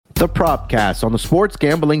The Propcast on the Sports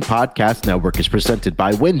Gambling Podcast Network is presented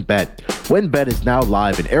by WynnBET. WynnBET is now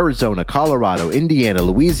live in Arizona, Colorado, Indiana,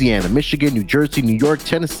 Louisiana, Michigan, New Jersey, New York,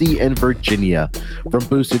 Tennessee, and Virginia. From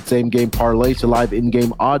boosted same-game parlays to live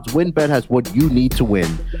in-game odds, WynnBET has what you need to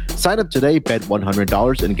win. Sign up today, bet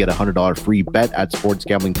 $100, and get a $100 free bet at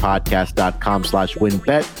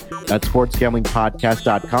sportsgamblingpodcast.com/WynnBET. That's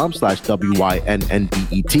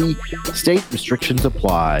sportsgamblingpodcast.com/WYNNBET. State restrictions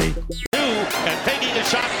apply. And taking a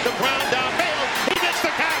shot, the ground downfield. He missed the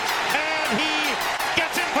catch, and he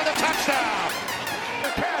gets in for the touchdown. The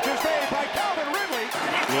catch is made by Calvin Ridley.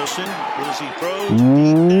 Wilson, as he throws.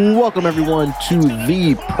 Welcome, everyone, to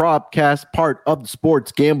the Propcast, part of the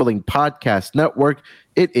Sports Gambling Podcast Network.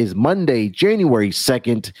 It is Monday, January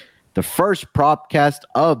 2nd, the first Propcast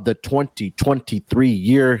of the 2023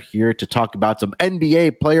 year, here to talk about some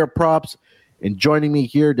NBA player props. And joining me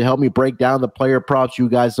here to help me break down the player props, you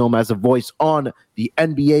guys know him as a voice on the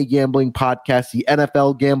NBA Gambling Podcast, the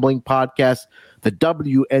NFL Gambling Podcast, the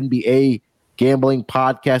WNBA Gambling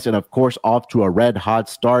Podcast, and of course, off to a red hot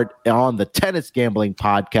start on the Tennis Gambling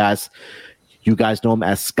Podcast. You guys know him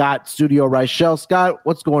as Scott Studio Reichel. Scott,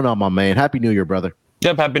 what's going on, my man? Happy New Year, brother.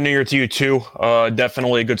 Yep, Happy New Year to you too.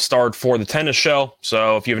 Definitely a good start for the tennis show.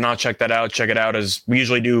 So if you have not checked that out, check it out, as we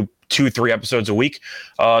usually do 2-3 episodes a week.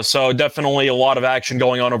 So definitely a lot of action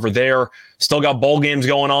going on over there. Still got bowl games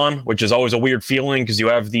going on, which is always a weird feeling because you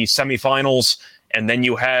have the semifinals and then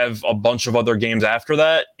you have a bunch of other games after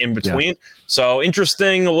that in between. Yeah. So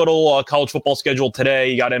interesting, a little college football schedule today.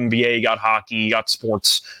 You got NBA, you got hockey, you got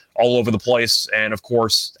sports all over the place. And of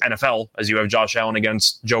course, NFL, as you have Josh Allen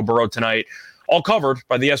against Joe Burrow tonight, all covered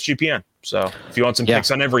by the SGPN. So if you want some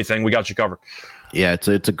picks on everything, we got you covered. Yeah,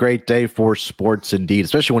 it's a great day for sports indeed,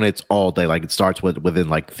 especially when it's all day. Like it starts within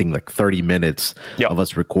like 30 minutes of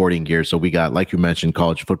us recording here. So we got, like you mentioned,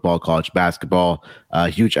 college football, college basketball, a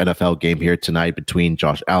huge NFL game here tonight between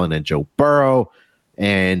Josh Allen and Joe Burrow,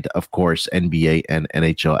 and of course NBA and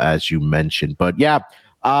NHL, as you mentioned. But yeah,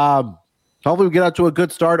 hopefully we get out to a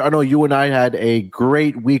good start. I know you and I had a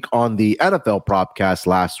great week on the NFL Propcast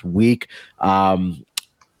last week.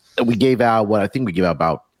 We gave out what I think we gave out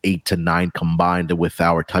about 8 to 9 combined with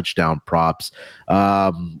our touchdown props.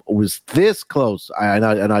 Was this close? And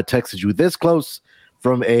I texted you this close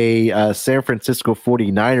from a San Francisco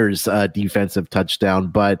 49ers defensive touchdown.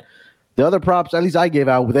 But the other props, at least I gave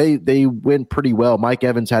out, they went pretty well. Mike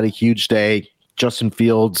Evans had a huge day. Justin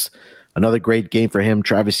Fields, another great game for him.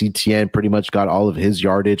 Travis Etienne pretty much got all of his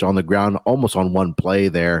yardage on the ground, almost on one play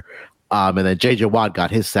there. And then J.J. Watt got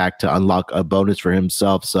his sack to unlock a bonus for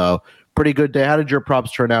himself. So pretty good day. How did your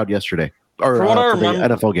props turn out yesterday? Or from what I remember,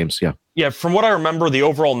 the NFL games, yeah, from what I remember, the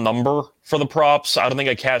overall number for the props, I don't think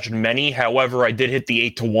I cashed many. However, I did hit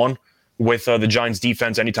the 8-1 with the Giants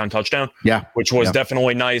defense anytime touchdown, which was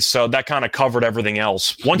definitely nice. So that kind of covered everything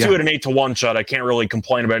else. Once you hit an 8-1 shot, I can't really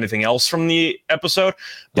complain about anything else from the episode.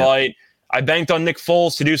 But I banked on Nick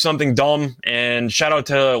Foles to do something dumb, and shout out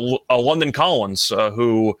to London Collins,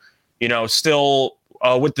 who still.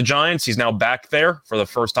 With the Giants, he's now back there for the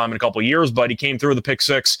first time in a couple of years, but he came through the pick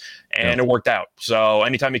six and it worked out. So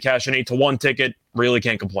anytime you cash an 8-1 ticket, really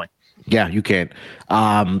can't complain. Yeah, you can't.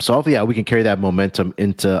 So hopefully, we can carry that momentum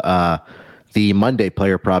into the Monday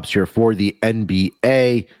player props here for the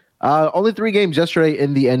NBA. Only 3 games yesterday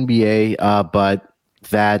in the NBA, but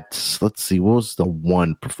let's see, what was the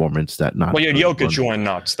one performance that not? Well, you had Jokic went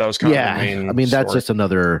nuts. That was kind of the main I mean, that's story. just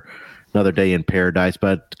another day in paradise.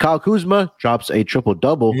 But Kyle Kuzma drops a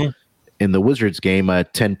triple-double in the Wizards game,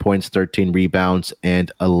 10 points, 13 rebounds,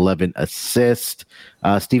 and 11 assists.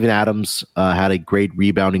 Steven Adams had a great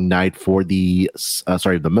rebounding night for the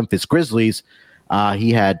Memphis Grizzlies.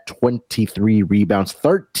 He had 23 rebounds,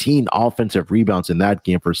 13 offensive rebounds in that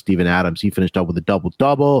game for Steven Adams. He finished up with a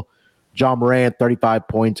double-double. John Morant, 35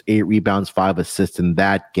 points, 8 rebounds, 5 assists in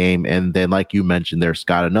that game. And then, like you mentioned there,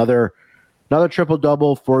 Scott, another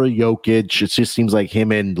triple-double for Jokic. It just seems like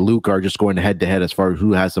him and Luke are just going head-to-head as far as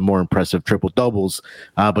who has the more impressive triple-doubles.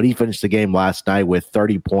 But he finished the game last night with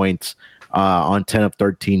 30 points on 10 of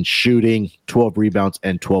 13 shooting, 12 rebounds,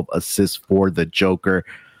 and 12 assists for the Joker.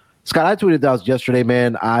 Scott, I tweeted that yesterday,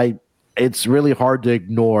 man. It's really hard to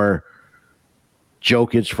ignore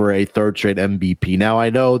Jokic for a third straight MVP. Now, I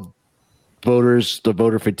know the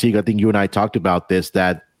voter fatigue, I think you and I talked about this,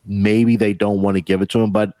 that maybe they don't want to give it to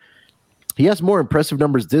him, but he has more impressive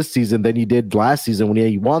numbers this season than he did last season when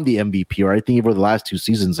he won the MVP, or I think over the last 2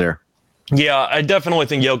 seasons there. Yeah, I definitely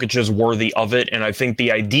think Jokic is worthy of it, and I think the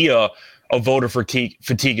idea of voter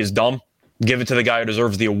fatigue is dumb give it to the guy who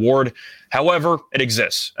deserves the award. However, it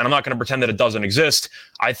exists, and I'm not going to pretend that it doesn't exist.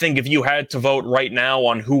 I think if you had to vote right now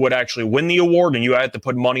on who would actually win the award, and you had to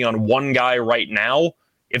put money on one guy right now,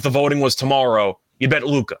 if the voting was tomorrow, you bet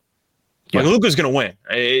Luka. Like, Luka's going to win.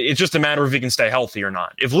 It's just a matter of if he can stay healthy or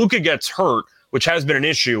not. If Luka gets hurt, which has been an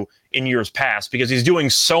issue in years past because he's doing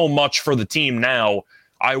so much for the team now,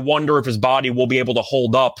 I wonder if his body will be able to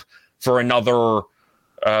hold up for another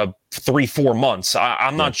 3-4 months.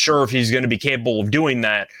 I'm not sure if he's going to be capable of doing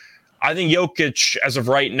that. I think Jokic, as of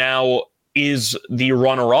right now, is the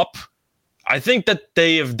runner-up. I think that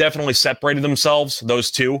they have definitely separated themselves, those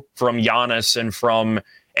two, from Giannis and from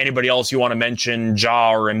anybody else you want to mention,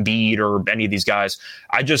 Ja or Embiid or any of these guys.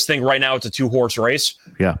 I just think right now it's a two-horse race.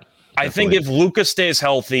 Yeah. I think if Luka stays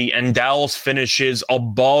healthy and Dallas finishes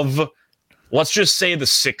above, let's just say the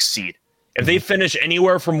 6th seed, if they finish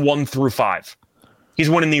anywhere from 1 through 5, he's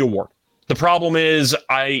winning the award. The problem is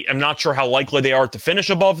I am not sure how likely they are to finish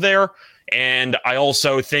above there, and I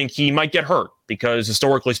also think he might get hurt because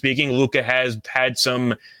historically speaking, Luka has had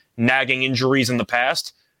some nagging injuries in the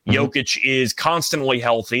past. Jokic is constantly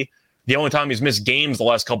healthy. The only time he's missed games the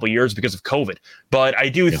last couple of years because of COVID. But I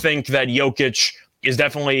do think that Jokic is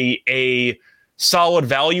definitely a solid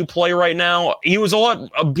value play right now. He was a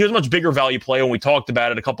much bigger value play when we talked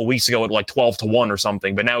about it a couple weeks ago at like 12-1 or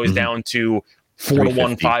something, but now he's down to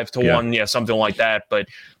 4-1, 5-1, something like that. But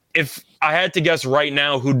if I had to guess right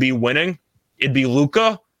now who'd be winning, it'd be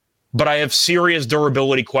Luka. But I have serious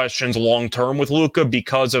durability questions long-term with Luka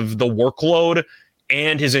because of the workload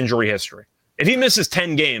and his injury history. If he misses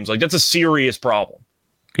 10 games, like that's a serious problem.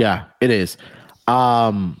 Yeah, it is.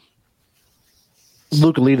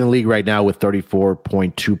 Luka leading the league right now with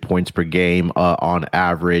 34.2 points per game on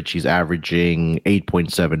average. He's averaging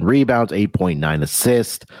 8.7 rebounds, 8.9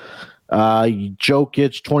 assists.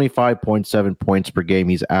 Jokic, 25.7 points per game.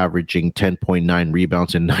 He's averaging 10.9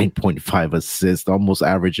 rebounds and 9.5 assists, almost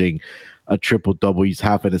averaging a triple-double. He's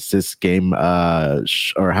half an assist game or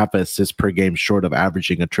half an assist per game short of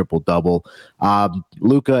averaging a triple-double.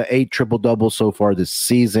 Luka, 8 triple-doubles so far this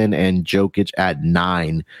season, and Jokic at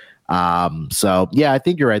 9. So yeah, I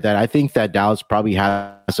think you're right. I think that Dallas probably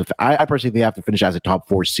has I personally think they have to finish as a top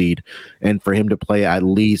 4 seed, and for him to play at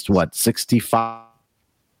least 65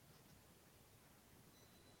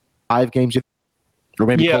 games, or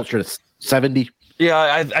maybe closer to 70.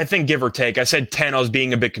 Yeah, I think give or take. I said 10. I was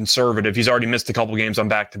being a bit conservative. He's already missed a couple games on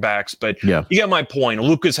back-to-backs, but you get my point.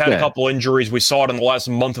 Luka's had a couple injuries. We saw it in the last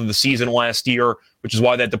month of the season last year, which is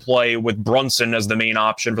why they had to play with Brunson as the main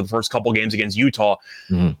option for the first couple games against Utah.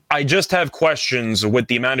 I just have questions with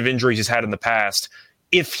the amount of injuries he's had in the past.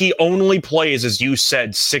 If he only plays, as you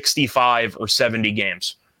said, 65 or 70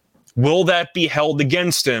 games, will that be held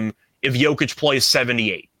against him if Jokic plays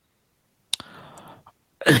 78?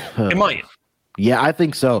 It might. Yeah, I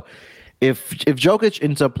think so. If Jokic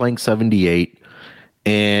ends up playing 78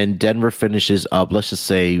 and Denver finishes up, let's just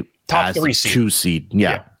say top 3 seed. 2 seed,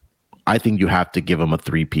 yeah, I think you have to give him a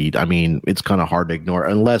 3-peat. I mean, it's kind of hard to ignore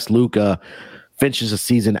unless Luka finishes a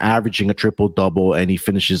season averaging a triple-double and he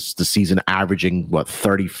finishes the season averaging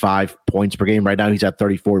 35 points per game. Right now he's at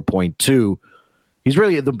 34.2. He's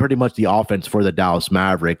really pretty much the offense for the Dallas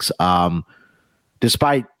Mavericks.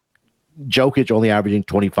 Despite Jokic only averaging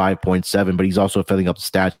 25.7, but he's also filling up the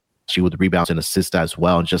stat sheet with rebounds and assists as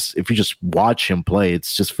well. And just if you just watch him play,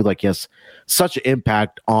 it's just feel like he has such an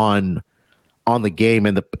impact on the game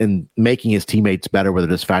and making his teammates better, whether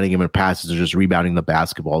just finding him in passes or just rebounding the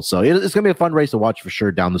basketball. So it's going to be a fun race to watch for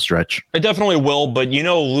sure down the stretch. It definitely will, but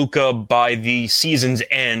Luka by the season's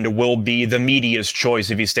end will be the media's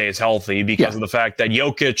choice if he stays healthy because of the fact that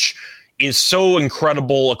Jokic is so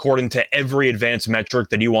incredible according to every advanced metric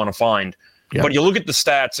that you want to find. But you look at the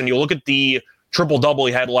stats and you look at the triple-double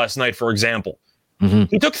he had last night, for example.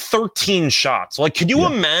 He took 13 shots. Like, could you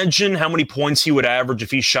imagine how many points he would average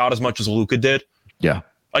if he shot as much as Luka did? Yeah.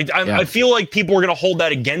 I feel like people are going to hold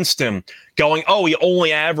that against him, going, oh, he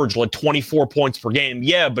only averaged like 24 points per game.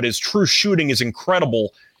 Yeah, but his true shooting is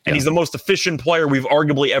incredible, and he's the most efficient player we've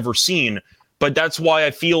arguably ever seen. But that's why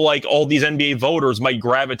I feel like all these NBA voters might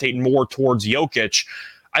gravitate more towards Jokic.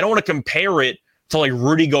 I don't want to compare it to like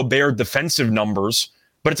Rudy Gobert defensive numbers,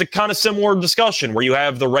 but it's a kind of similar discussion where you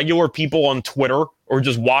have the regular people on Twitter or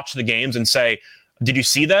just watch the games and say, did you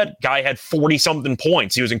see that? Guy had 40-something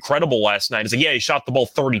points. He was incredible last night. It's like, yeah, he shot the ball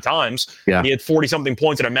 30 times. Yeah. He had 40-something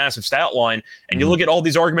points at a massive stat line. And you look at all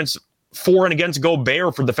these arguments for and against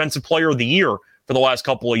Gobert for Defensive Player of the Year for the last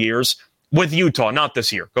couple of years. With Utah, not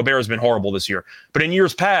this year. Gobert has been horrible this year. But in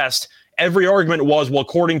years past, every argument was, well,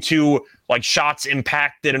 according to like shots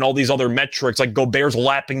impacted and all these other metrics, like Gobert's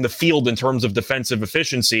lapping the field in terms of defensive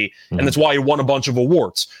efficiency. And that's why he won a bunch of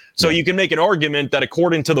awards. So you can make an argument that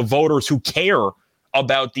according to the voters who care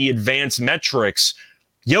about the advanced metrics,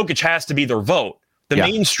 Jokic has to be their vote. The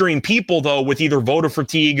mainstream people, though, with either voter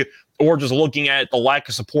fatigue or just looking at the lack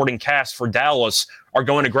of supporting cast for Dallas, are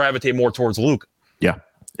going to gravitate more towards Luka. Yeah,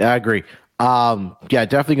 I agree.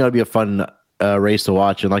 Definitely going to be a fun race to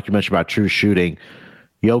watch. And like you mentioned about true shooting,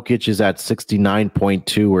 Jokic is at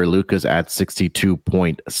 69.2, where Luka's at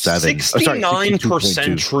 62.7.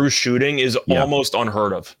 69% true shooting is almost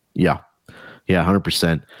unheard of. Yeah,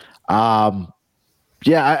 100%.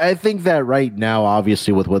 I think that right now,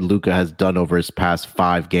 obviously, with what Luka has done over his past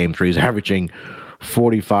 5 games, where he's averaging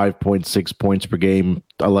 45.6 points per game,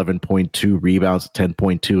 11.2 rebounds,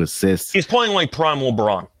 10.2 assists. He's playing like prime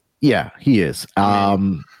LeBron. Yeah, he is.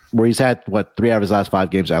 Where he's had 3 out of his last 5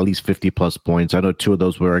 games at least 50 plus points. I know 2 of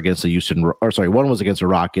those were against the one was against the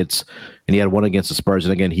Rockets, and he had 1 against the Spurs.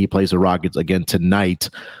 And again, he plays the Rockets again tonight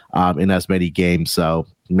in as many games. So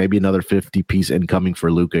maybe another 50-piece incoming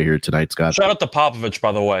for Luka here tonight, Scott. Shout out to Popovich,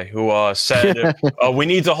 by the way, who said we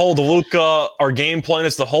need to hold Luka. Our game plan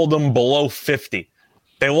is to hold him below 50.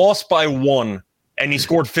 They lost by 1. And he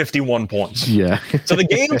scored 51 points. Yeah. So the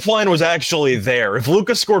game plan was actually there. If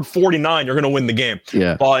Luka scored 49, you're going to win the game.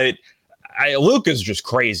 Yeah. But Luka's just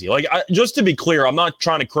crazy. Just to be clear, I'm not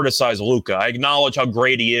trying to criticize Luka. I acknowledge how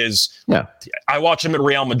great he is. Yeah. I watched him at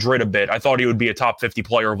Real Madrid a bit. I thought he would be a top 50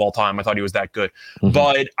 player of all time. I thought he was that good.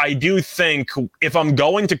 But I do think if I'm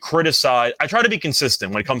going to criticize, I try to be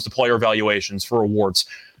consistent when it comes to player evaluations for awards.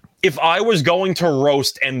 If I was going to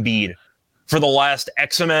roast Embiid for the last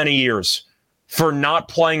X amount of years for not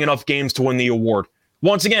playing enough games to win the award.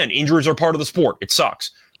 Once again, injuries are part of the sport. It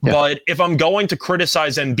sucks. Yeah. But if I'm going to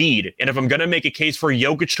criticize Embiid, and if I'm going to make a case for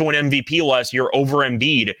Jokic to win MVP last year over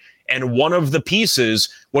Embiid, and one of the pieces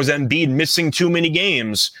was Embiid missing too many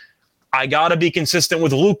games, I got to be consistent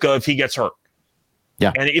with Luka if he gets hurt.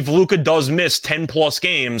 Yeah. And if Luka does miss 10-plus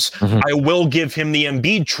games, I will give him the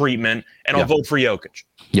Embiid treatment, and I'll vote for Jokic.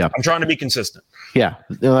 Yeah. I'm trying to be consistent. Yeah,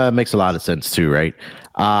 that makes a lot of sense too, right?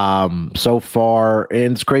 So far,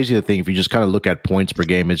 and it's crazy to think if you just kind of look at points per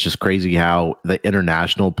game, it's just crazy how the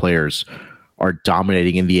international players are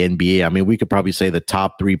dominating in the NBA. I mean, we could probably say the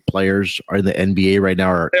top 3 players are in the NBA right now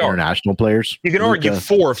are international players. You can argue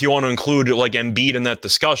 4 if you want to include like Embiid in that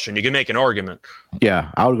discussion. You can make an argument.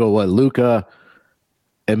 Yeah, I would go Luka,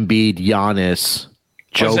 Embiid, Giannis,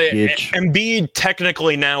 Jokic. Embiid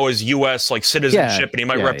technically now is U.S. like citizenship, and he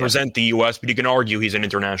might represent the U.S., but you can argue he's an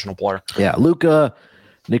international player. Yeah, Luka,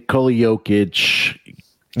 Nikola Jokic,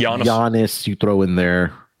 Giannis, you throw in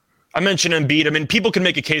there. I mentioned Embiid. I mean, people can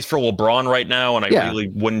make a case for LeBron right now, and I really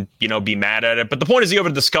wouldn't, be mad at it. But the point is, you have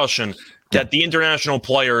a discussion that the international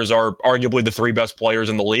players are arguably the 3 best players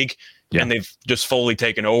in the league, and they've just fully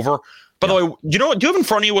taken over. By the way, do you have in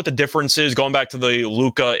front of you what the difference is, going back to the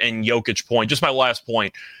Luka and Jokic point? Just my last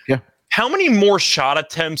point. Yeah. How many more shot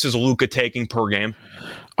attempts is Luka taking per game?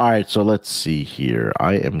 All right, so let's see here.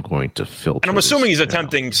 I am going to filter. And I'm assuming he's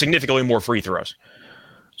attempting significantly more free throws.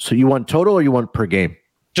 So you want total or you want per game?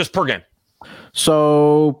 Just per game.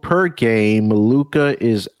 So per game, Luka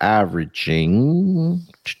is averaging.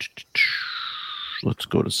 Let's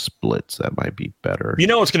go to splits. That might be better.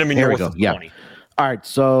 It's going to be north of 20. Yeah. All right,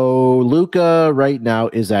 so Luka right now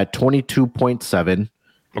is at 22.7.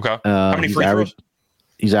 Okay. How many free throws?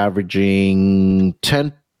 He's averaging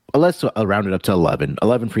 10. Let's round it up to 11.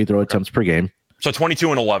 11 free throw attempts per game. So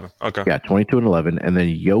 22 and 11. Okay. Yeah, 22 and 11. And then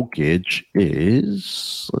Jokic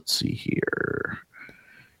is, let's see here.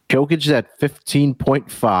 Jokic is at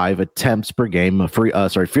 15.5 attempts per game.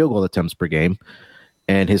 Field goal attempts per game.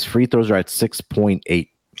 And his free throws are at 6.8.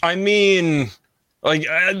 I mean,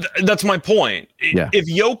 that's my point. Yeah. If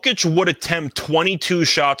Jokic would attempt 22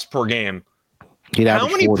 shots per game, how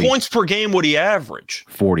many 40. points per game would he average?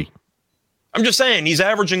 40. I'm just saying, he's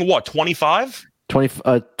averaging what, 25?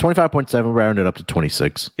 25.7, rounded up to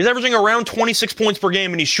 26. He's averaging around 26 points per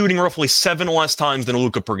game, and he's shooting roughly 7 less times than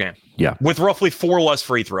Luka per game. Yeah. With roughly 4 less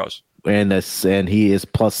free throws. And he is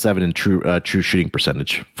 +7 in true shooting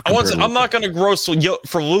percentage. I'm not going to gross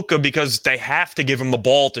for Luka because they have to give him the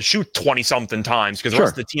ball to shoot 20-something times because the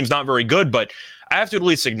rest of the team's not very good, but I have to at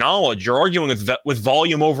least acknowledge you're arguing with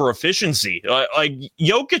volume over efficiency. Like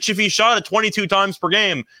Jokic, if he shot it 22 times per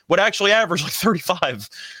game, would actually average like 35.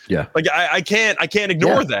 Yeah, like I can't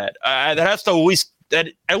ignore that. That has to at least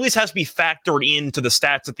has to be factored into the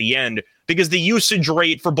stats at the end because the usage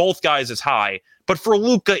rate for both guys is high, but for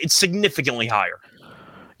Luka, it's significantly higher.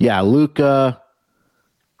 Yeah, Luka.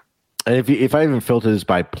 And if I even filter this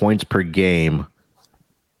by points per game.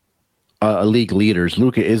 league leaders.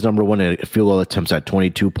 Luka is number one at field goal attempts at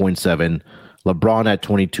 22.7. LeBron at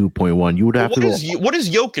 22.1. You would have what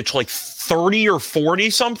is Jokic, like 30 or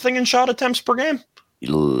 40 something in shot attempts per game?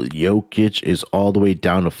 Jokic is all the way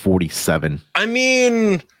down to 47. I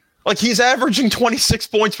mean, like he's averaging 26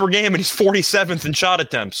 points per game and he's 47th in shot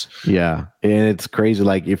attempts. Yeah, and it's crazy.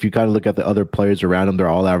 Like if you kind of look at the other players around him, they're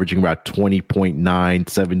all averaging about 20.9,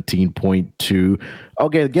 17.2.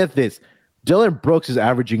 Okay, get this. Dylan Brooks is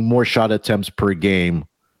averaging more shot attempts per game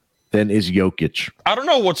than is Jokic. I don't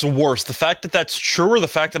know what's worse, the fact that that's true or the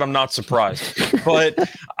fact that I'm not surprised. But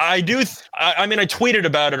I do. I mean, I tweeted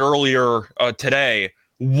about it earlier today.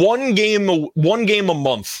 One game a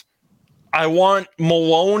month. I want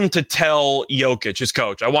Malone to tell Jokic, his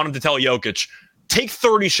coach. I want him to tell Jokic, take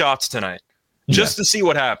 30 shots tonight just to see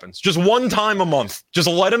what happens. Just one time a month. Just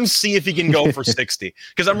let him see if he can go for 60.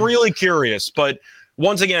 Because I'm really curious. But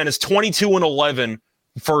once again, it's 22 and 11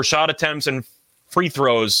 for shot attempts and free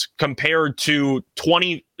throws compared to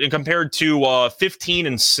 15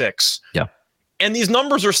 and 6. Yeah. And these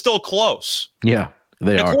numbers are still close. Yeah,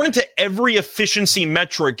 they are. According to every efficiency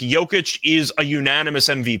metric, Jokic is a unanimous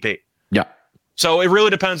MVP. Yeah. So it really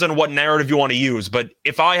depends on what narrative you want to use. But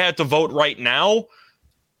if I had to vote right now,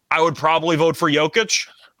 I would probably vote for Jokic.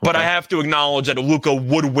 But I have to acknowledge that Luka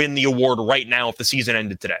would win the award right now if the season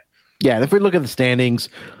ended today. Yeah, and if we look at the standings,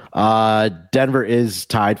 Denver is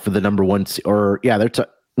tied for the number one they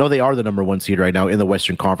are the number one seed right now in the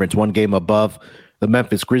Western Conference, one game above the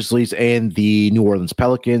Memphis Grizzlies and the New Orleans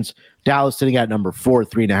Pelicans. Dallas sitting at number 4,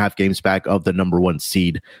 3.5 games back of the number one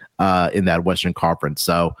seed in that Western Conference.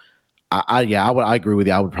 So, I agree with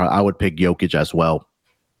you. I would pick Jokic as well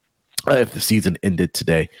if the season ended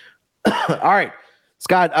today. All right,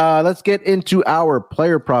 Scott, let's get into our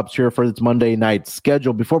player props here for this Monday night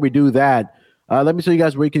schedule. Before we do that, let me show you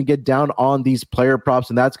guys where you can get down on these player props,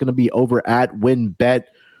 and that's going to be over at WynnBET.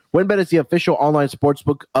 WynnBET is the official online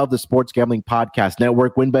sportsbook of the Sports Gambling Podcast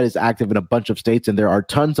Network. WynnBET is active in a bunch of states, and there are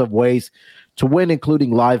tons of ways to win,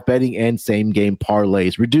 including live betting and same-game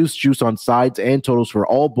parlays. Reduced juice on sides and totals for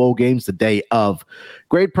all bowl games the day of.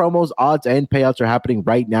 Great promos, odds, and payouts are happening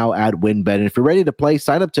right now at WynnBET. And if you're ready to play,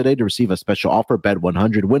 sign up today to receive a special offer. Bet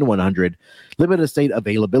 100, win 100. Limited state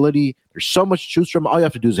availability. There's so much to choose from. All you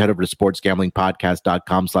have to do is head over to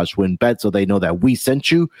sportsgamblingpodcast.com/WynnBET so they know that we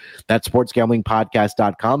sent you. That's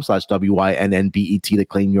sportsgamblingpodcast.com/WYNNBET to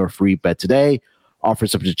claim your free bet today. Offer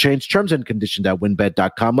subject to change. Terms and conditions at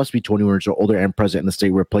wynnbet.com. Must be 21 years or older and present in the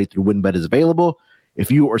state where playthrough WynnBET is available.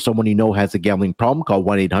 If you or someone you know has a gambling problem, call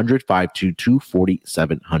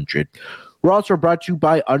 1-800-522-4700. We're also brought to you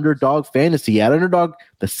by Underdog Fantasy. At Underdog,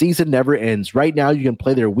 the season never ends. Right now, you can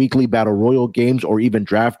play their weekly Battle Royal games or even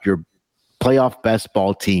draft your playoff best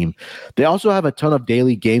ball team. They also have a ton of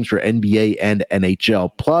daily games for NBA and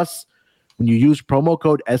NHL. Plus, when you use promo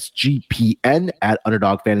code SGPN at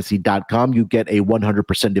UnderdogFantasy.com, you get a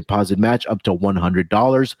 100% deposit match up to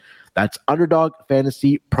 $100. That's Underdog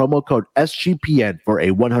Fantasy, promo code SGPN for a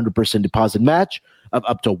 100% deposit match of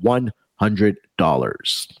up to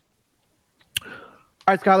 $100. All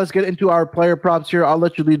right, Scott, let's get into our player props here. I'll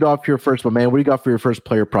let you lead off here first, my man. What do you got for your first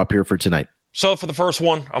player prop here for tonight? So for the first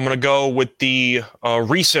one, I'm going to go with the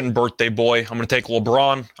recent birthday boy. I'm going to take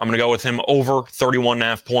LeBron. I'm going to go with him over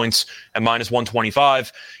 31.5 points at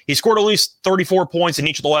 -125. He scored at least 34 points in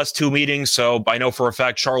each of the last two meetings, so I know for a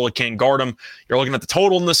fact Charlotte can't guard him. You're looking at the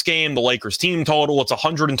total in this game, the Lakers team total. It's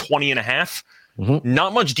 120.5.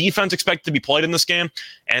 Not much defense expected to be played in this game,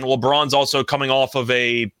 and LeBron's also coming off of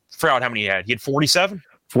I forgot how many he had. He had 47?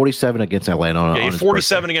 47 against Atlanta. Yeah,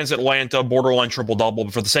 47 against Atlanta, borderline triple-double.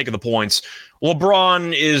 But for the sake of the points,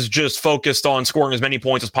 LeBron is just focused on scoring as many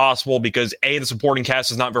points as possible because, A, the supporting cast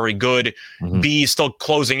is not very good. B, he's still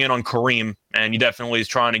closing in on Kareem, and he definitely is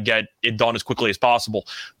trying to get it done as quickly as possible.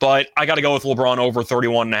 But I got to go with LeBron over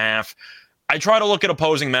 31.5. I try to look at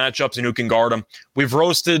opposing matchups and who can guard them. We've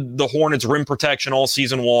roasted the Hornets' rim protection all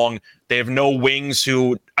season long. They have no wings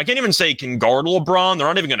who, I can't even say can guard LeBron. They're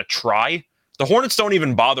not even going to try. The Hornets don't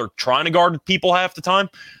even bother trying to guard people half the time.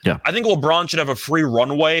 Yeah. I think LeBron should have a free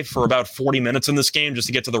runway for about 40 minutes in this game just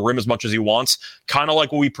to get to the rim as much as he wants. Kind of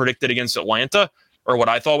like what we predicted against Atlanta, or what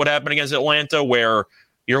I thought would happen against Atlanta, where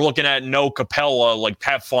you're looking at no Capella, like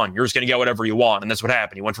have fun. You're just going to get whatever you want. And that's what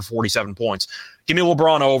happened. He went for 47 points. Give me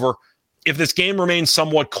LeBron over. If this game remains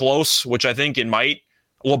somewhat close, which I think it might,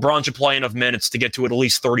 LeBron should play enough minutes to get to at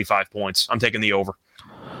least 35 points. I'm taking the over.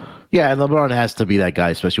 Yeah, and LeBron has to be that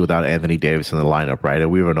guy, especially without Anthony Davis in the lineup, right? And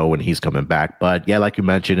we don't know when he's coming back. But yeah, like you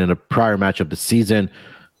mentioned, in a prior match of the season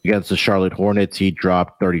against the Charlotte Hornets, he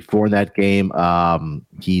dropped 34 in that game.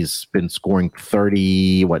 He's been scoring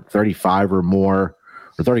 35 or more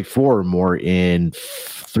or 34 or more in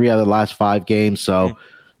 3 out of the last 5 games. So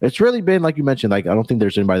it's really been, like you mentioned, like I don't think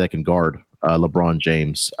there's anybody that can guard LeBron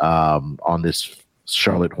James on this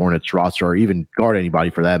Charlotte Hornets roster, or even guard anybody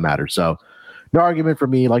for that matter. So no argument for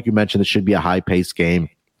me. Like you mentioned, it should be a high-paced game.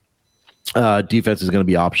 Defense is going to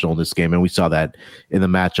be optional in this game, and we saw that in the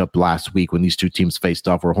matchup last week when these two teams faced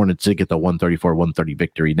off, where Hornets did get the 134-130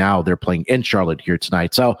 victory. Now they're playing in Charlotte here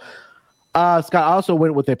tonight. So, Scott, I also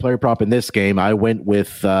went with a player prop in this game. I went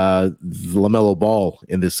with LaMelo Ball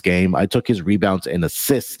in this game. I took his rebounds and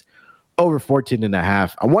assists over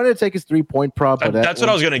 14.5. I wanted to take his 3-point prop. But that's what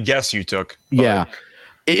I was going to guess you took. Yeah.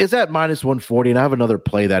 It is at minus 140, and I have another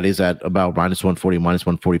play that is at about minus 140, minus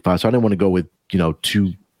 145. So I didn't want to go with,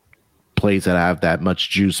 two plays that have that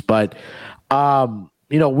much juice. But,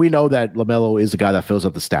 we know that LaMelo is a guy that fills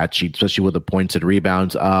up the stat sheet, especially with the points and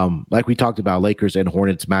rebounds. Like we talked about, Lakers and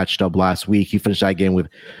Hornets matched up last week. He finished that game with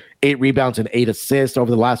 8 rebounds and 8 assists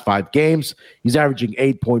over the last 5 games. He's averaging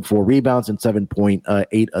 8.4 rebounds and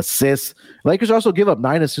 7.8 assists. Lakers also give up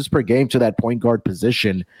 9 assists per game to that point guard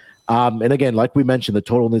position. And again, like we mentioned, the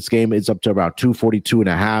total in this game is up to about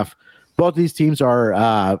 242.5. Both these teams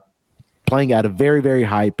are playing at a very, very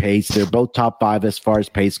high pace. They're both top 5 as far as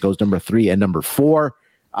pace goes, number 3 and number 4.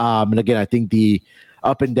 And again, I think the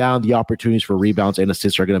up and down, the opportunities for rebounds and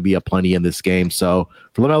assists are going to be aplenty in this game. So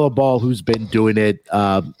for LaMelo Ball, who's been doing it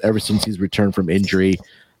ever since he's returned from injury,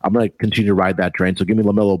 I'm going to continue to ride that train. So give me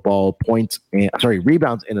LaMelo Ball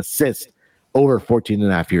rebounds and assists over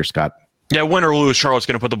 14.5 here, Scott. Yeah, win or lose, Charlotte's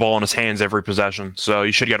going to put the ball in his hands every possession. So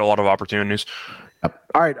you should get a lot of opportunities. Yep.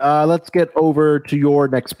 All right, let's get over to your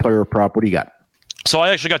next player prop. What do you got? So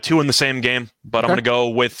I actually got 2 in the same game, but I'm going to go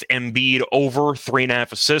with Embiid over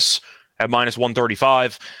 3.5 assists at minus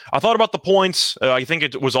 135. I thought about the points. I think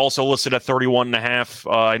it was also listed at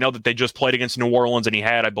 31.5. I know that they just played against New Orleans, and he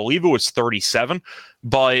had, I believe it was 37.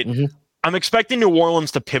 But I'm expecting New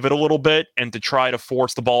Orleans to pivot a little bit and to try to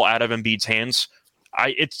force the ball out of Embiid's hands.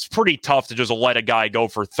 It's pretty tough to just let a guy go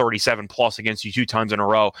for 37 plus against you 2 times in a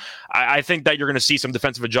row. I think that you're going to see some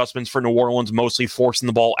defensive adjustments for New Orleans, mostly forcing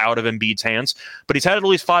the ball out of Embiid's hands. But he's had at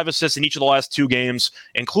least 5 assists in each of the last 2 games,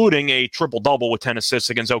 including a triple-double with 10 assists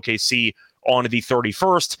against OKC on the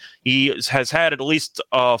 31st. He has had at least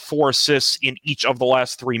 4 assists in each of the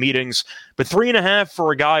last 3 meetings. But 3.5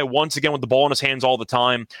 for a guy, once again, with the ball in his hands all the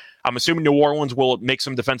time. I'm assuming New Orleans will make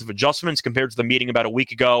some defensive adjustments compared to the meeting about a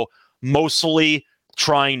week ago, mostly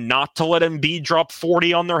trying not to let Embiid drop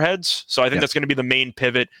 40 on their heads. So I think that's going to be the main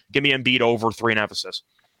pivot. Give me Embiid over 3.5 assists.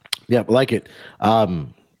 Yeah, I like it.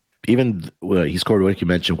 Even he scored, like you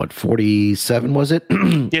mentioned, 47 was it?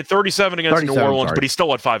 He had 37 against New Orleans, but he still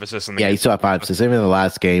had 5 assists in the game. Yeah, he still had 5 assists. Even in the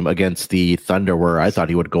last game against the Thunder, where I thought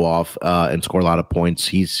he would go off and score a lot of points,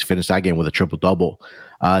 he's finished that game with a triple-double,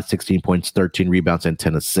 16 points, 13 rebounds, and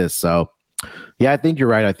 10 assists. So, yeah, I think you're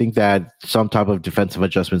right. I think that some type of defensive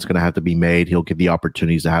adjustment is going to have to be made. He'll get the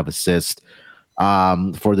opportunities to have assists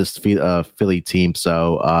for this Philly team.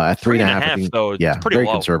 So at 3.5, though, yeah, it's pretty very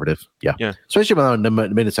low. conservative. Yeah, especially on the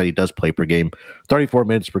minutes that he does play per game, 34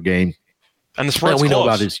 minutes per game, and the spread's we close. know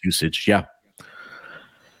about his usage. Yeah.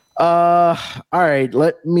 All right,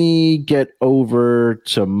 let me get over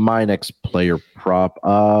to my next player prop.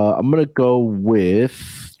 I'm going to go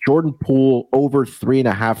with Jordan Poole over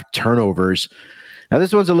 3.5 turnovers. Now,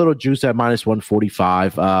 this one's a little juice at minus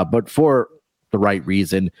 145, but for the right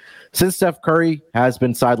reason. Since Steph Curry has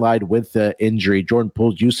been sidelined with the injury, Jordan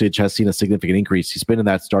Poole's usage has seen a significant increase. He's been in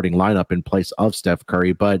that starting lineup in place of Steph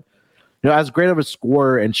Curry, but as great of a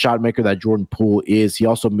scorer and shot maker that Jordan Poole is,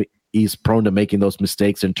 he's prone to making those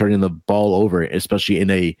mistakes and turning the ball over, especially in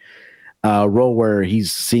a role where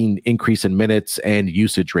he's seen increase in minutes and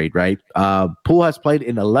usage rate, right? Poole has played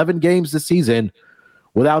in 11 games this season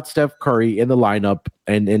without Steph Curry in the lineup,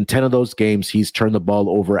 and in 10 of those games, he's turned the ball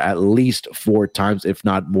over at least 4 times, if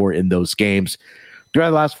not more, in those games. Throughout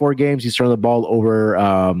the last 4 games, he's turned the ball over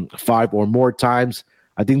 5 or more times.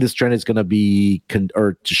 I think this trend is going to be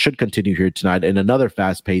should continue here tonight in another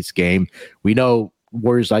fast-paced game. We know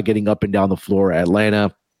Warriors are getting up and down the floor.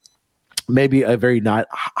 Atlanta, maybe a very not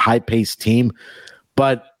high-paced team,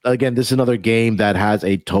 but again, this is another game that has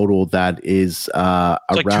a total that is around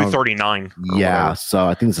like 239. Yeah, so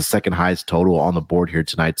I think it's the second highest total on the board here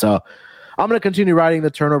tonight. So I'm going to continue riding the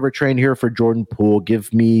turnover train here for Jordan Poole.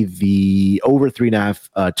 Give me the over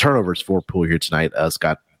 3.5 turnovers for Poole here tonight,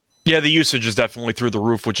 Scott. Yeah, the usage is definitely through the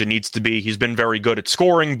roof, which it needs to be. He's been very good at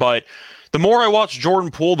scoring, but the more I watch Jordan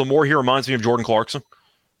Poole, the more he reminds me of Jordan Clarkson.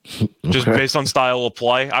 Just based on style of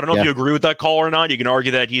play. I don't know if you agree with that call or not. You can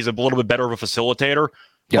argue that he's a little bit better of a facilitator,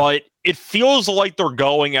 But it feels like they're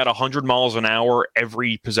going at 100 miles an hour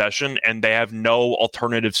every possession, and they have no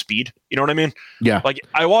alternative speed. You know what I mean? Yeah. Like,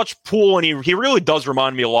 I watch Poole, and he really does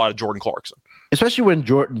remind me a lot of Jordan Clarkson. Especially when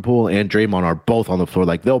Jordan Poole and Draymond are both on the floor.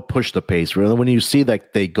 Like, they'll push the pace. Really, when you see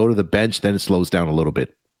like they go to the bench, then it slows down a little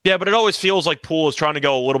bit. Yeah, but it always feels like Poole is trying to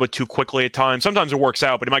go a little bit too quickly at times. Sometimes it works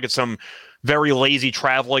out, but he might get some very lazy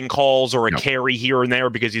traveling calls or a carry here and there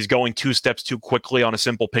because he's going 2 steps too quickly on a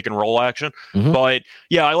simple pick and roll action. But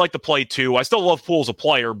yeah, I like the play too. I still love Poole as a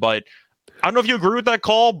player, but I don't know if you agree with that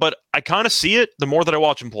call, but I kind of see it the more that I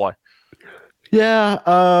watch him play. Yeah.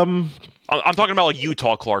 I'm talking about like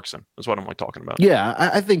Utah Clarkson. That's what I'm like talking about. Yeah,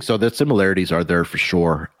 I think so. The similarities are there for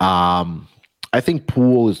sure. I think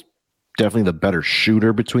Poole is definitely the better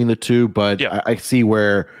shooter between the two, but I see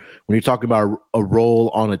where when you're talking about a role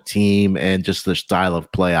on a team and just the style of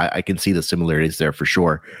play, I can see the similarities there for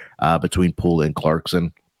sure between Poole and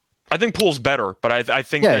Clarkson. I think Poole's better, but I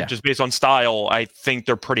think just based on style, I think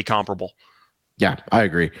they're pretty comparable. Yeah, I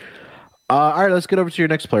agree. All right, let's get over to your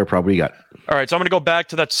next player prop. What do you got? All right, so I'm going to go back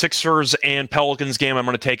to that Sixers and Pelicans game. I'm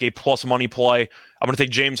going to take a plus money play. I'm going to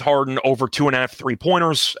take James Harden over 2.5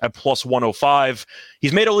 3-pointers at plus 105.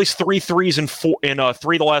 He's made at least 3 threes in 3 of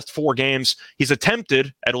the last 4 games. He's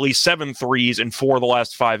attempted at least 7 threes in 4 of the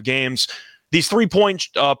last 5 games. These 3-point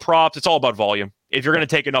props, it's all about volume. If you're going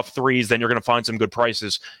to take enough threes, then you're going to find some good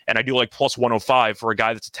prices. And I do like plus 105 for a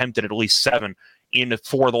guy that's attempted at least 7 in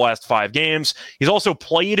 4 of the last 5 games. He's also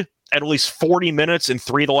played at least 40 minutes in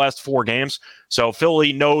 3 of the last 4 games. So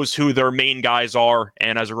Philly knows who their main guys are,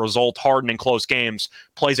 and as a result, Harden in close games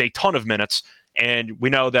plays a ton of minutes. And we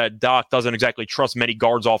know that Doc doesn't exactly trust many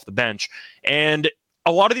guards off the bench. And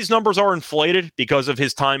a lot of these numbers are inflated because of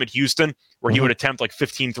his time at Houston, where he would attempt like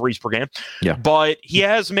 15 threes per game. Yeah. But he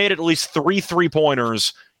has made at least 3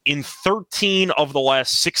 3-pointers in 13 of the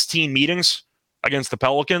last 16 meetings against the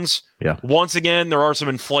Pelicans. Yeah. Once again, there are some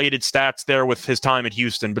inflated stats there with his time at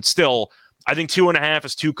Houston, but still, I think 2.5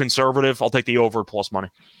 is too conservative. I'll take the over plus money.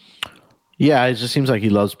 Yeah, it just seems like he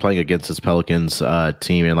loves playing against his Pelicans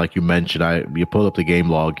team. And like you mentioned, you pulled up the game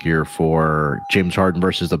log here for James Harden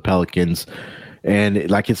versus the Pelicans. And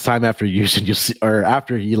like his time after Houston, you see, or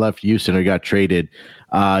after he left Houston or got traded,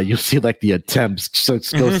 you'll see like the attempts go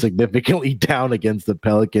significantly down against the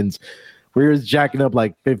Pelicans. We were jacking up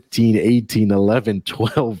like 15, 18, 11,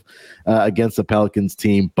 12 against the Pelicans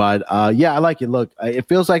team. But yeah, I like it. Look, it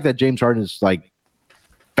feels like that James Harden is like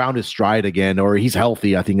found his stride again, or he's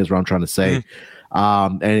healthy, I think is what I'm trying to say.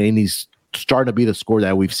 And he's starting to be the scorer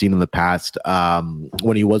that we've seen in the past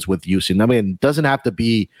when he was with Houston. I mean, it doesn't have to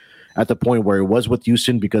be at the point where he was with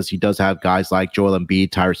Houston because he does have guys like Joel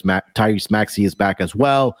Embiid, Tyrese Maxey is back as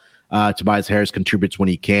well. Tobias Harris contributes when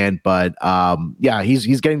he can, but yeah,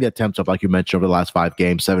 he's getting the attempts up, like you mentioned, over the last 5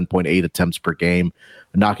 games, 7.8 attempts per game,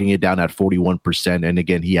 knocking it down at 41%. And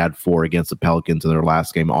again, he had 4 against the Pelicans in their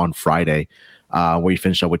last game on Friday, where he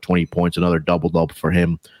finished up with 20 points, another double-double for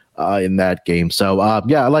him in that game. So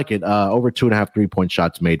yeah, I like it. Over 2.5 3-point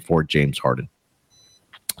shots made for James Harden.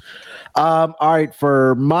 All right,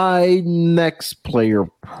 for my next player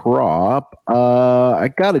prop, I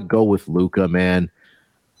gotta go with Luka, man.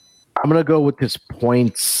 I'm gonna go with his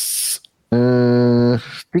points. I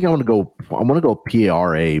think I'm gonna go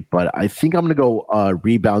PARA, but I think I'm gonna go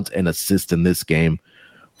rebounds and assists in this game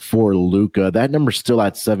for Luka. That number's still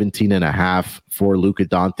at 17.5 for Luka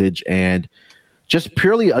Doncic, and just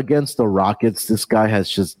purely against the Rockets, this guy has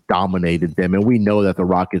just dominated them, and we know that the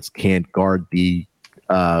Rockets can't guard the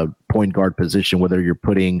point guard position, whether you're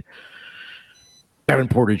putting Kevin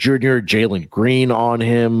Porter Jr., Jalen Green on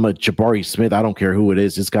him, Jabari Smith, I don't care who it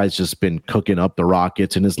is. This guy's just been cooking up the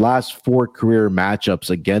Rockets. In his last 4 career matchups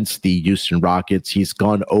against the Houston Rockets, he's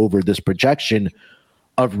gone over this projection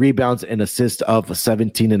of rebounds and assists of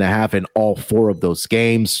 17.5 in all 4 of those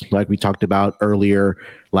games. Like we talked about earlier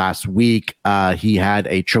last week, he had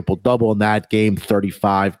a triple-double in that game,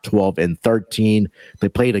 35, 12, and 13. They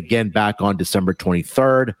played again back on December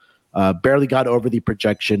 23rd. Barely got over the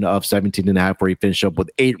projection of 17.5, where he finished up with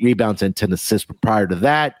 8 rebounds and 10 assists. But prior to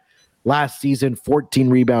that, last season, 14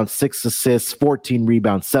 rebounds, 6 assists, 14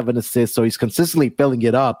 rebounds, 7 assists. So he's consistently filling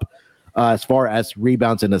it up as far as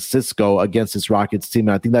rebounds and assists go against his Rockets team.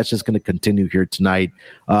 And I think that's just going to continue here tonight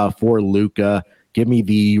for Luka. Give me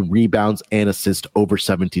the rebounds and assists over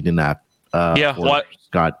 17.5.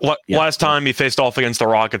 Scott. Last time he faced off against the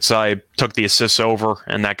Rockets, I took the assists over,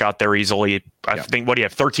 and that got there easily. I think, what do you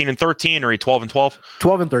have, 13 and 13, or 12 and 12?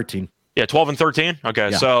 12 and 13. Yeah, 12 and 13.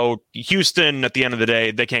 Okay, so Houston, at the end of the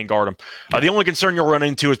day, they can't guard him. The only concern you'll run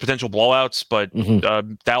into is potential blowouts, but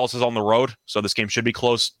Dallas is on the road, so this game should be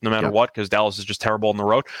close no matter what, because Dallas is just terrible on the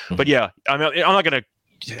road. But yeah, I'm not going to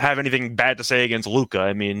have anything bad to say against Luka.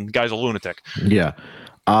 I mean, guy's a lunatic. Yeah.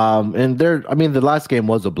 And the last game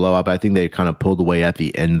was a blowout, but I think they kind of pulled away at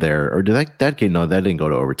the end there. Or did that game? No, that didn't go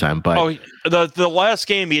to overtime. But the last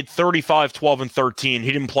game, he had 35, 12, and 13.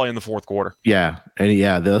 He didn't play in the fourth quarter. Yeah. And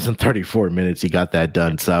that was in 34 minutes. He got that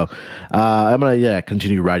done. So I'm going to,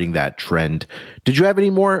 continue riding that trend. Did you have any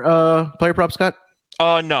more player props, Scott?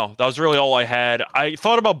 No, that was really all I had. I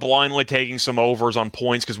thought about blindly taking some overs on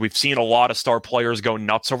points because we've seen a lot of star players go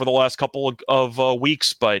nuts over the last couple of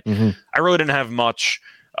weeks, but I really didn't have much.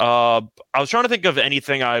 I was trying to think of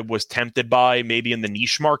anything I was tempted by, maybe in the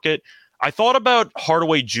niche market. I thought about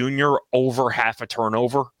Hardaway Jr. over half a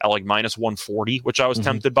turnover at like minus 140, which I was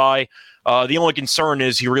tempted by. The only concern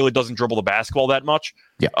is he really doesn't dribble the basketball that much.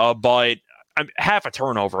 Yeah. But half a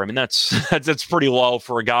turnover. I mean, that's pretty low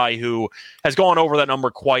for a guy who has gone over that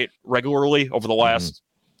number quite regularly over the last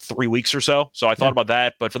 3 weeks or so. So I thought about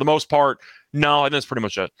that, but for the most part, no, and that's pretty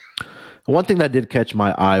much it. One thing that did catch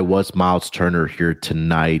my eye was Miles Turner here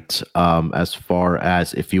tonight. As far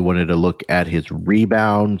as if you wanted to look at his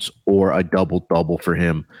rebounds or a double-double for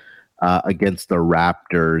him against the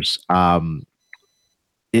Raptors,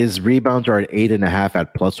 his rebounds are at 8.5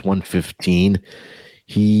 at plus 115.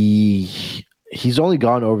 He's only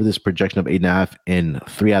gone over this projection of 8.5 in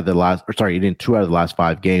 2 out of the last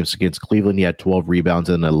 5 games. Against Cleveland, he had 12 rebounds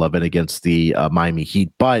and 11 against the Miami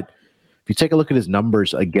Heat. But if you take a look at his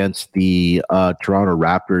numbers against the Toronto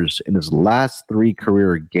Raptors in his last 3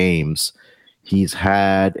 career games, he's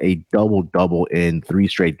had a double-double in 3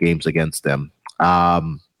 straight games against them. They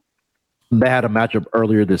had a matchup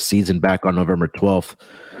earlier this season back on November 12th.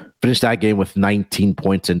 Finished that game with 19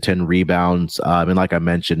 points and 10 rebounds. And like I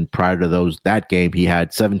mentioned, prior to that game, he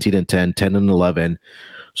had 17 and 10, 10 and 11.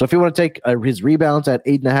 So if you want to take his rebounds at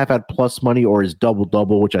 8.5 at plus money or his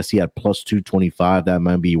double-double, which I see at plus 225, that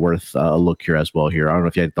might be worth a look here as well here. I don't know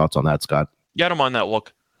if you had thoughts on that, Scott. Yeah, I don't mind that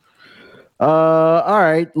look. All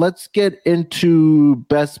right, let's get into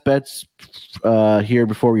best bets here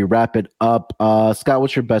before we wrap it up. Scott,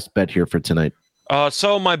 what's your best bet here for tonight?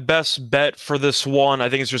 So my best bet for this one, I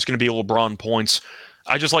think it's just going to be LeBron points.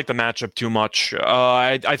 I just like the matchup too much.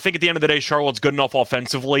 I think at the end of the day, Charlotte's good enough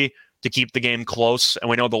offensively to keep the game close, and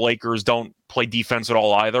we know the Lakers don't play defense at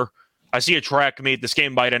all either. I see a track meet. This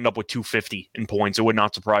game might end up with 250 in points. It would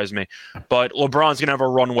not surprise me. But LeBron's going to have a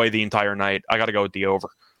runway the entire night. I got to go with the over.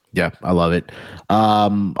 Yeah, I love it.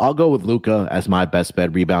 I'll go with Luka as my best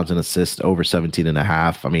bet. Rebounds and assists over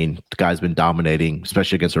 17.5. I mean, the guy's been dominating,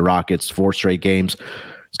 especially against the Rockets. 4 straight games.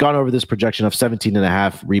 He's gone over this projection of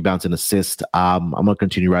 17.5 rebounds and assists. I'm going to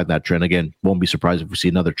continue riding that trend. Again, won't be surprised if we see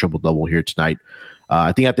another triple-double here tonight.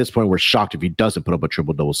 I think at this point we're shocked if he doesn't put up a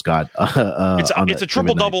triple-double, Scott. It's a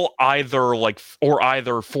triple-double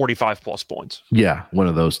either 45 plus points. Yeah, one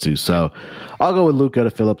of those two. So I'll go with Luka to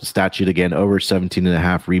fill up the stat sheet again. Over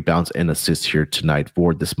 17.5 rebounds and assists here tonight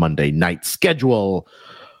for this Monday night schedule.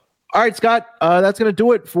 All right, Scott, that's going to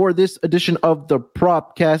do it for this edition of the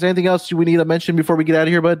Propcast. Anything else we need to mention before we get out of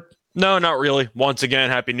here, bud? No, not really. Once again,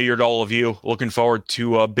 Happy New Year to all of you. Looking forward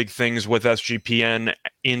to big things with SGPN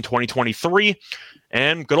in 2023.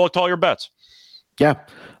 And good luck to all your bets. Yeah.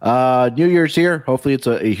 New Year's here. Hopefully it's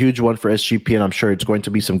a huge one for SGPN. I'm sure it's going to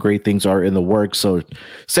be some great things are in the works. So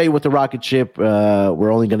say with the rocket ship,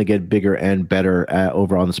 we're only going to get bigger and better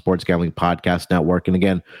over on the Sports Gambling Podcast Network. And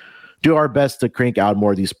again, do our best to crank out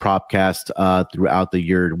more of these propcasts throughout the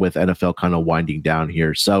year with NFL kind of winding down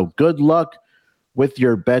here. So good luck with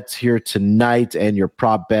your bets here tonight and your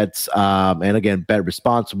prop bets. And again, bet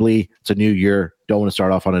responsibly. It's a new year. Don't want to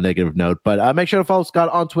start off on a negative note, but make sure to follow Scott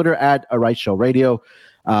on Twitter at A Right Show Radio.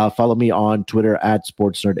 Follow me on Twitter at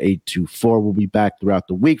SportsNerd824. We'll be back throughout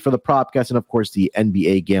the week for the Propcast and, of course, the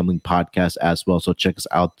NBA Gambling Podcast as well. So check us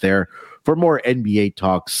out there for more NBA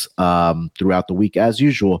talks throughout the week as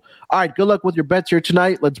usual. All right, good luck with your bets here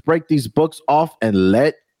tonight. Let's break these books off and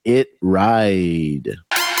let it ride.